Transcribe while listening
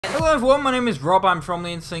Hello everyone, my name is Rob, I'm from the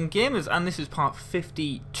Insane Gamers, and this is part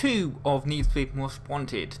 52 of Need for Speed Most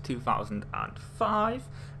Wanted 2005,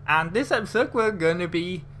 and this episode we're going to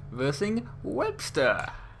be versing Webster.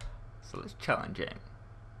 So let's challenge him.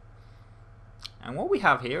 And what we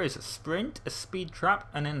have here is a sprint, a speed trap,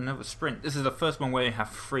 and then another sprint. This is the first one where you have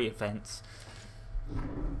 3 events.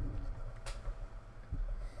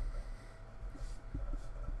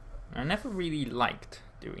 I never really liked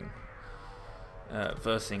doing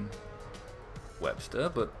versing Webster,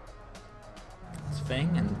 but it's a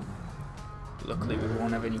thing, and luckily we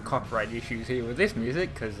won't have any copyright issues here with this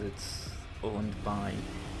music because it's owned by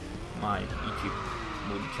my YouTube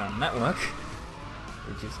multi-channel network,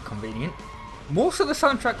 which is convenient. Most of the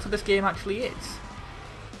soundtrack for this game actually is,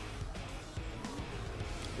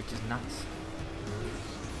 which is nice.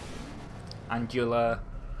 And you'll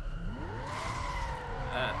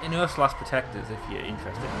in Earth's Last Protectors, if you're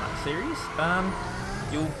interested in that series,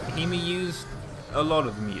 you'll hear me use a lot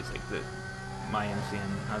of the music that my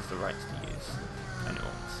MCN has the rights to use and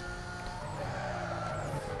owns.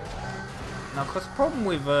 Now, of course, the problem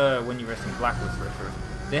with when you're racing Blacklist racers,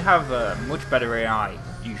 they have much better AI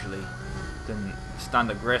usually than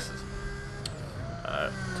standard races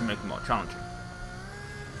to make it more challenging.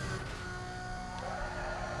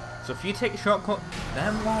 So if you take a shortcut,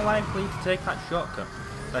 they're more likely to take that shortcut.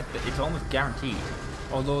 Like, it's almost guaranteed.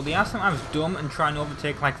 Although they are sometimes dumb and try and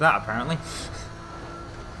overtake like that, apparently.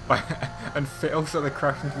 And fail, so they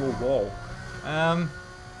crash into a wall. I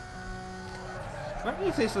wonder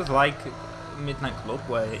if this was like Midnight Club,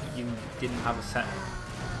 where you didn't have a set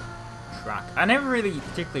track. I never really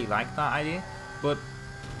particularly liked that idea, but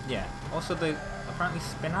yeah. Also, they apparently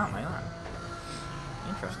spin out like that.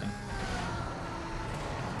 Interesting.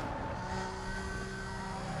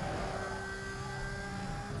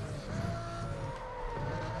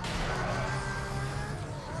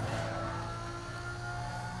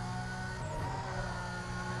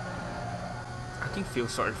 I do feel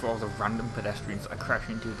sorry for all the random pedestrians I crash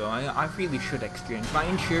into though. I really should exchange my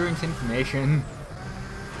insurance information.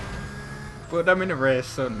 But I'm in a race,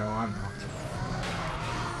 so no, I'm not.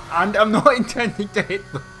 And I'm not intending to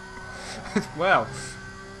hit them as well.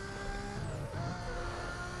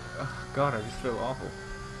 Oh god, I just feel awful.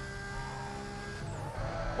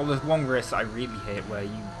 Well, there's one race I really hate where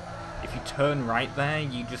if you turn right there,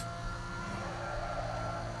 you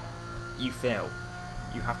fail.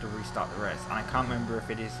 You have to restart the race, and I can't remember if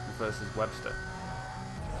it is versus Webster.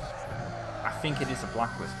 I think it is a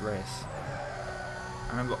Blacklist race. I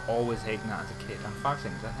remember always hating that as a kid. I'm 5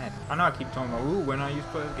 seconds ahead. I know I keep talking about, ooh, when I used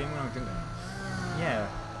to play this game when I was younger. Yeah,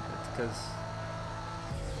 it's because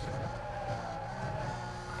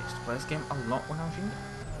I used to play this game a lot when I was younger.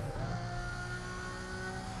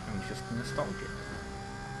 It was just nostalgic.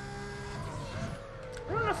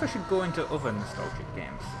 I don't know if I should go into other nostalgic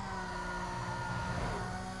games.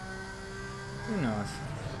 Who knows?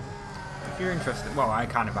 If you're interested, well, I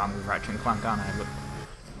kind of am with Ratchet and Clank, aren't I? But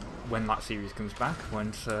when that series comes back,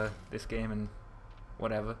 once this game and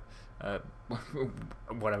whatever,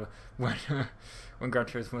 whatever, when Gran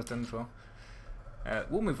Turismo's done as well,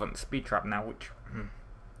 we'll move on to Speed Trap now, which I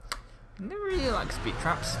never really like speed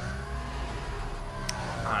traps.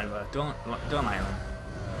 I don't like them.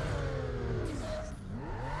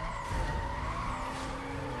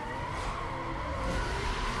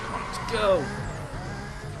 Go!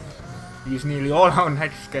 Use nearly all our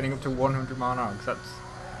nitros getting up to 100 mile an hour, because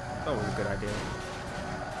that's always a good idea.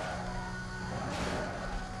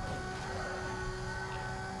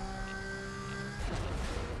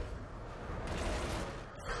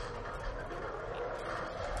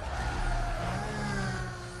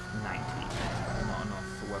 Not enough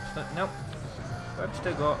for Webster. Nope.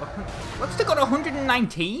 Webster got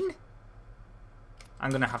 119? I'm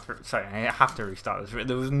gonna have to. Sorry, I have to restart this.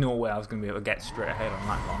 There was no way I was gonna be able to get straight ahead on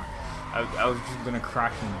that one. I was just gonna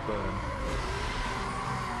crash and burn.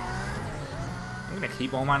 I'm gonna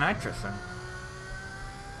keep all my nitrous then.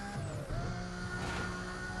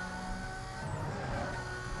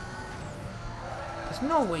 There's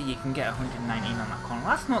no way you can get 119 on that corner.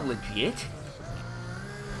 That's not legit.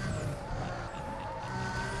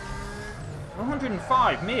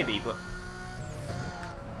 105 maybe, but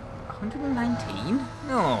 119?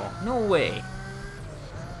 No way.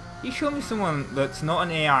 You show me someone that's not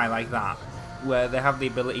an AI like that, where they have the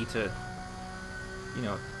ability to, you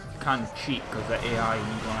know, kind of cheat because they're AI and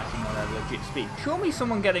you don't actually know their legit speed. Show me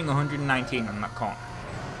someone getting 119 on that con.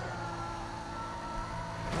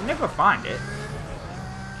 You'll never find it.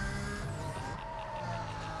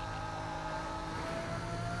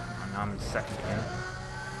 And now I'm in second again.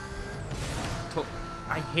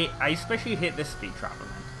 I especially hate this speed trap event.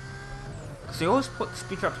 Because they always put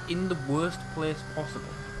speed traps in the worst place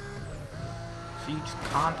possible. So you just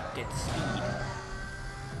can't get speed.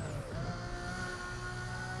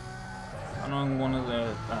 And on one of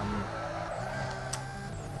the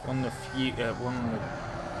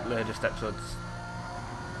latest episodes,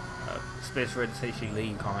 Space Raiders HG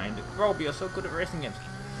League commented, "Rob, you're so good at racing games."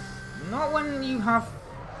 Not when you have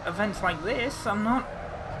events like this. I'm not.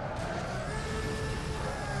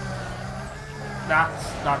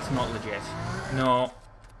 That's not legit. No.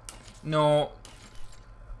 No.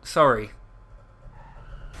 Sorry.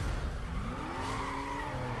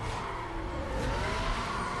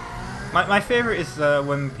 My favourite is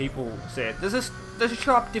when people say there's a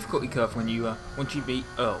sharp difficulty curve when you once you beat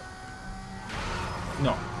Earl.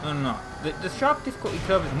 No. The sharp difficulty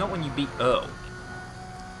curve is not when you beat Earl.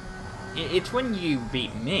 It's when you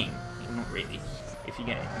beat Ming. Well, not really. If you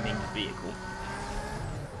get Ming's vehicle.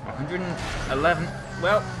 111.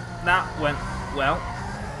 Well, that went well.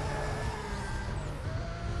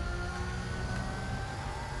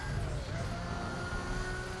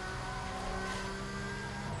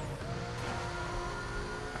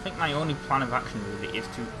 I think my only plan of action really is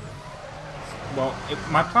to... Well,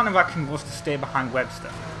 my plan of action was to stay behind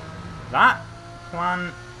Webster. That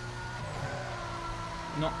plan...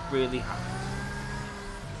 not really happened.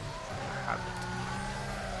 Have it.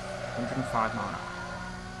 105 mile an hour.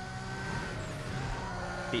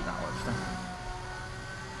 Beat that Webster.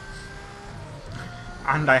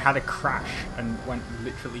 And I had a crash and went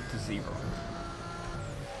literally to 0.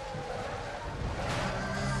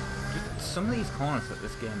 Some of these corners that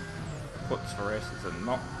this game puts for races are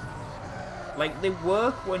not like, they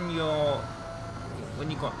work when you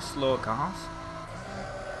got slower cars,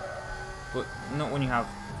 but not when you have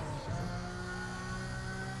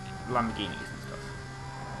Lamborghinis and stuff.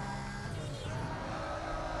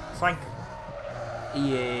 It's like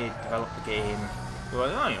EA developed a game. They're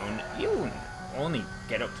like, oh, you won't only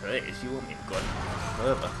get up to this. You won't even go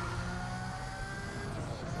further.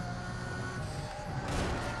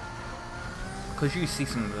 Because you see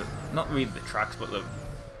some of the, not really the tracks, but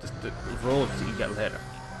just the roads that you get later.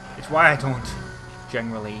 It's why I don't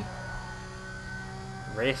generally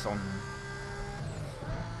race on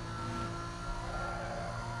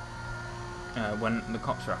when the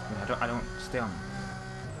cops are after me. I don't stay on them.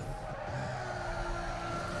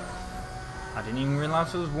 I didn't even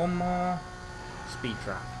realise there was one more speed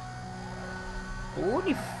trap. But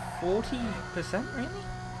only 40%, really?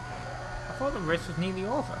 I thought the race was nearly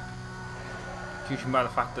over. Judging by the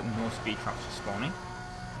fact that no speed traps are spawning.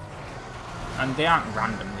 And they aren't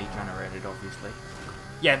randomly generated, obviously.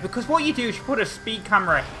 Yeah, because what you do is you put a speed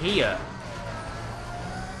camera here.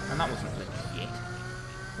 And that wasn't legit.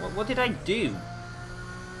 What did I do?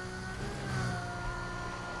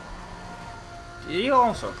 Did he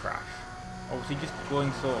also crash? Or was he just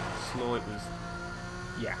going so slow it was...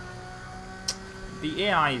 Yeah. The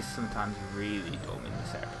AI is sometimes really dumb in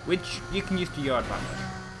this area, which you can use to your advantage.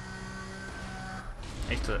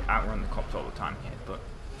 I used to outrun the cops all the time here, but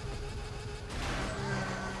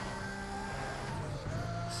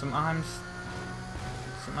sometimes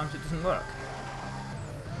it doesn't work.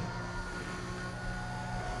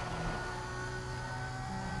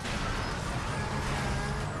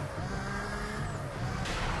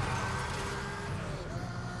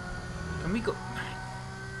 Can we go?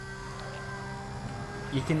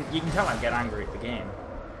 You can tell I get angry at the game.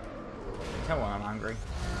 You can tell when I'm angry.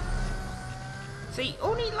 See,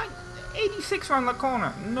 only like 86 around the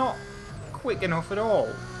corner. Not quick enough at all.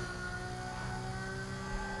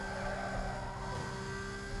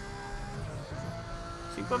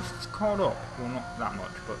 See, Webster's caught up. Well, not that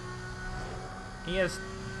much, but he has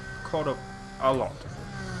caught up a lot.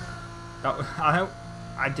 I hope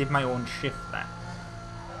I did my own shift there.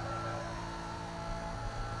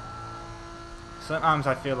 Sometimes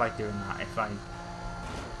I feel like doing that if I...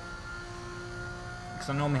 Because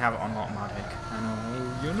I normally have it on automatic. I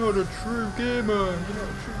know, you're not a true gamer, you're not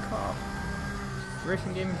a true car.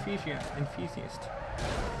 Racing game enthusiast.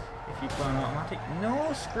 If you play on automatic.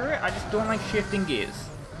 No, screw it, I just don't like shifting gears.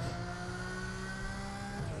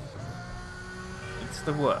 It's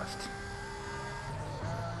the worst.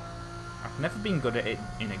 I've never been good at it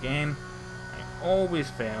in a game. I always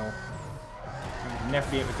fail. I would never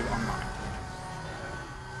be able to do it online.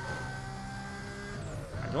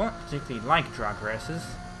 I don't particularly like drag races,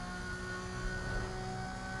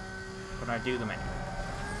 but I do them anyway.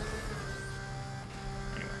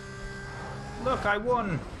 Look, I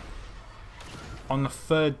won! On the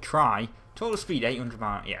 3rd try. Total speed 800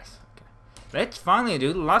 miles. Yes. Okay. Let's finally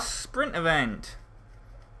do the last sprint event.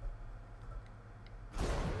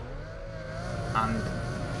 And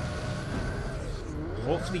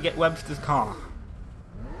hopefully get Webster's car.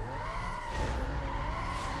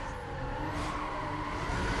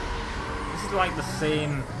 This is like the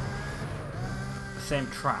same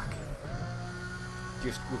track,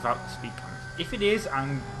 just without the speed cameras. If it is,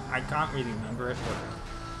 I can't really remember it, but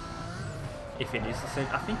if it is the same,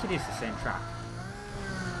 I think it is the same track.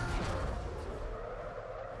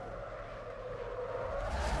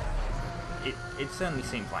 It certainly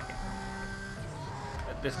seems like it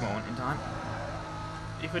at this moment in time.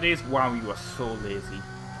 If it is, wow, you are so lazy.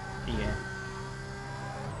 Yeah.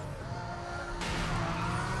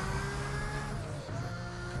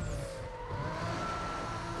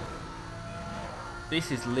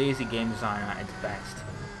 This is lazy game design at its best.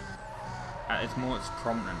 At its most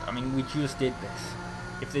prominent. I mean, we just did this.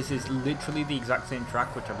 If this is literally the exact same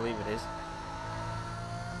track, which I believe it is.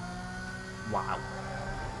 Wow.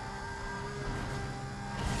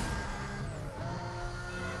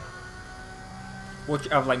 Watch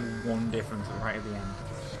it have like one difference right at the end.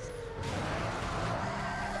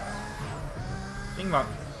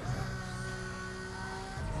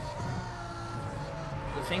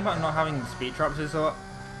 The thing about not having speed traps is that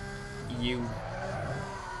you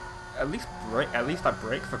at least I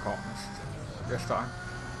brake for corners this time.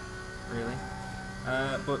 Really.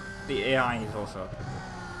 But the AI is also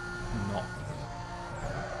not.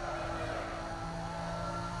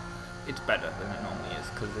 It's better than it normally is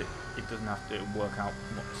because it doesn't have to work out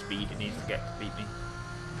what speed it needs to get to beat me.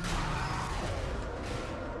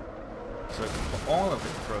 So it can put all of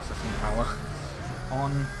its processing power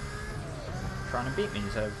on trying to beat me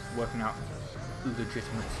instead of working out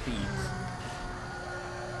legitimate speeds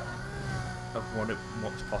of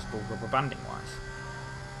what's possible rubber banding wise,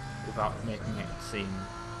 without making it seem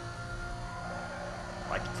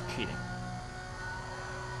like it's cheating.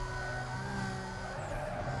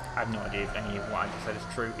 I have no idea if any of what I just said is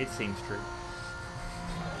true. It seems true.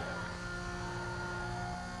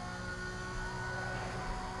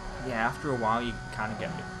 Yeah, after a while you kind of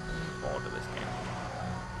get bored of this game.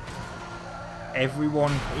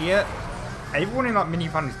 Everyone here, everyone in that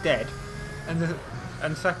minivan is dead,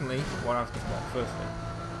 and secondly, what I was thinking about, firstly,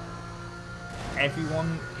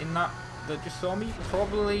 everyone in that just saw me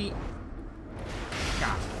probably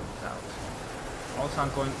shat themselves. Also,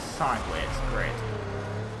 I'm going sideways. Great.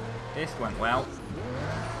 This went well.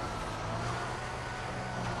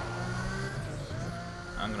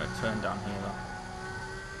 I'm gonna turn down here though.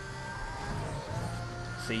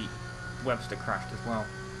 See, Webster crashed as well.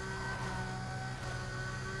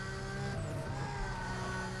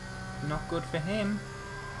 Not good for him.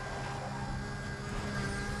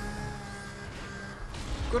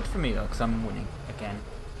 Good for me though, because I'm winning again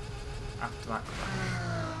after that crash.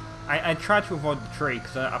 I tried to avoid the tree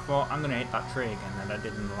because I thought I'm going to hit that tree again that I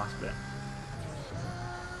did in the last bit.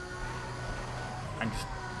 And just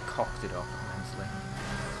cocked it up immensely.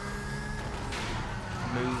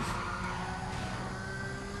 Move.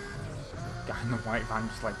 Guy in the white van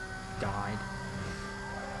just like died.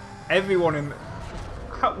 Everyone in...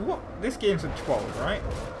 what? This game's at 12, right?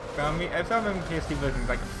 I mean, if I'm in the PS2 version, it's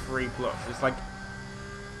like 3+. It's like...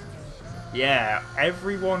 yeah,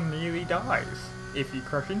 everyone nearly dies if you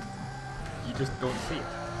crash into them. You just don't see it.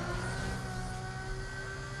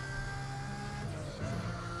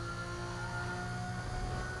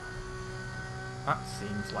 That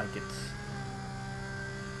seems like it's...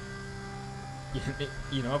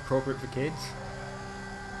 you know, appropriate for kids.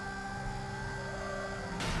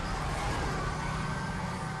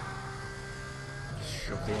 Just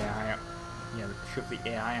shove the AI out. Yeah, shove the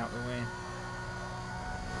AI out the way.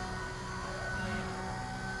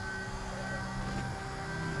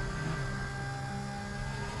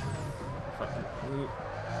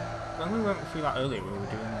 When we went through that earlier, we were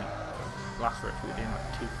doing like last race, we were doing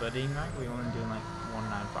like 2:13, right? We were only doing like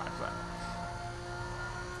 1:95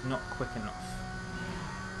 there. Not quick enough.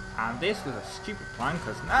 And this was a stupid plan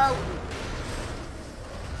because now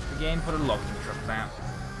the game put a logging truck down.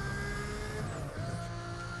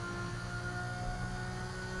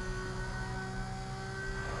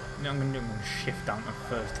 You know, I'm going to shift down to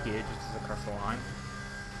first gear just as I cross the line.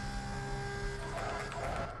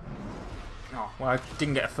 Oh, well, I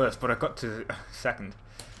didn't get a first, but I got to second.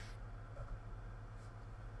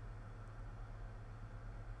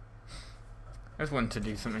 I just wanted to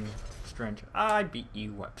do something strange. I beat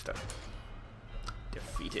you, Webster.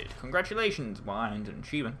 Defeated. Congratulations. Well, I earned an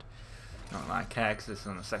achievement. Not that I care, because this is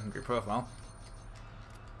on a secondary profile.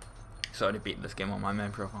 So I did beat this game on my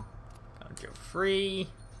main profile. Go free.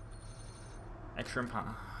 Extra impact.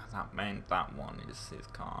 That meant that one is his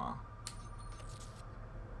car.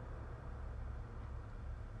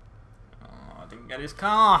 Oh, I didn't get his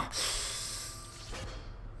car.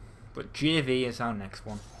 But JV is our next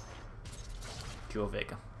one. Joe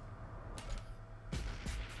Vega.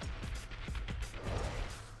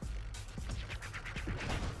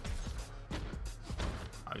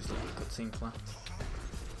 I just look at the cutscene for that.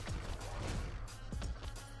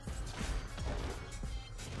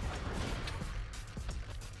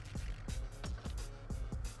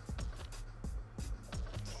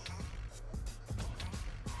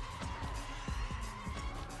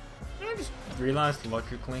 I just realised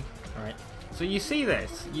logically, right? So you see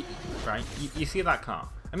this, right? You see that car.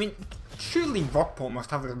 I mean, surely Rockport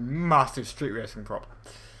must have a massive street racing prop.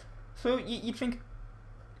 So you'd think,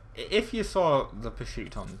 if you saw the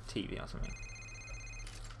Pursuit on TV or something,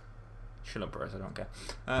 shut up, bros, I don't care.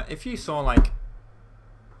 If you saw like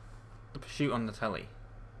the Pursuit on the telly,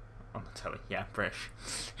 yeah, British.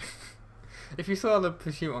 If you saw the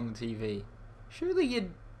Pursuit on the TV, surely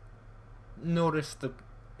you'd notice the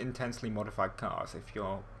intensely modified cars if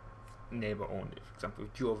your neighbour owned it. For example,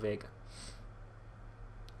 Joe Vega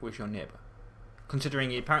was your neighbour. Considering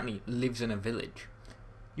he apparently lives in a village,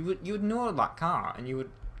 you would know that car and you would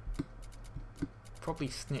probably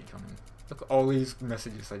snitch on him. Look at all these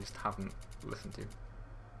messages I just haven't listened to.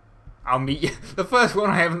 I'll meet you. The first one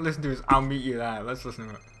I haven't listened to is "I'll meet you there." Let's listen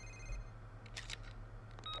to it.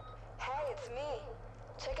 Hey, it's me.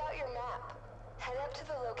 Check out your map. Head up to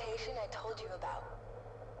the location I told you about.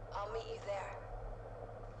 I'll meet you there.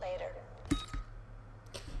 Later.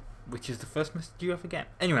 Which is the first message you ever get.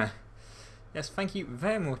 Anyway, yes, thank you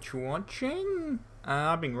very much for watching.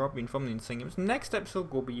 I've been Rob, been from the Insane Games. Next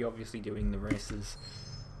episode we'll be obviously doing the races.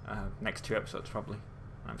 Next 2 episodes probably.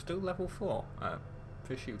 I'm still level 4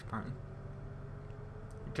 for shoot apparently.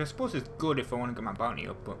 Which I suppose is good if I want to get my bounty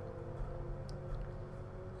up, but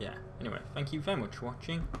yeah. Anyway, thank you very much for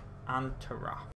watching, and ta-ra.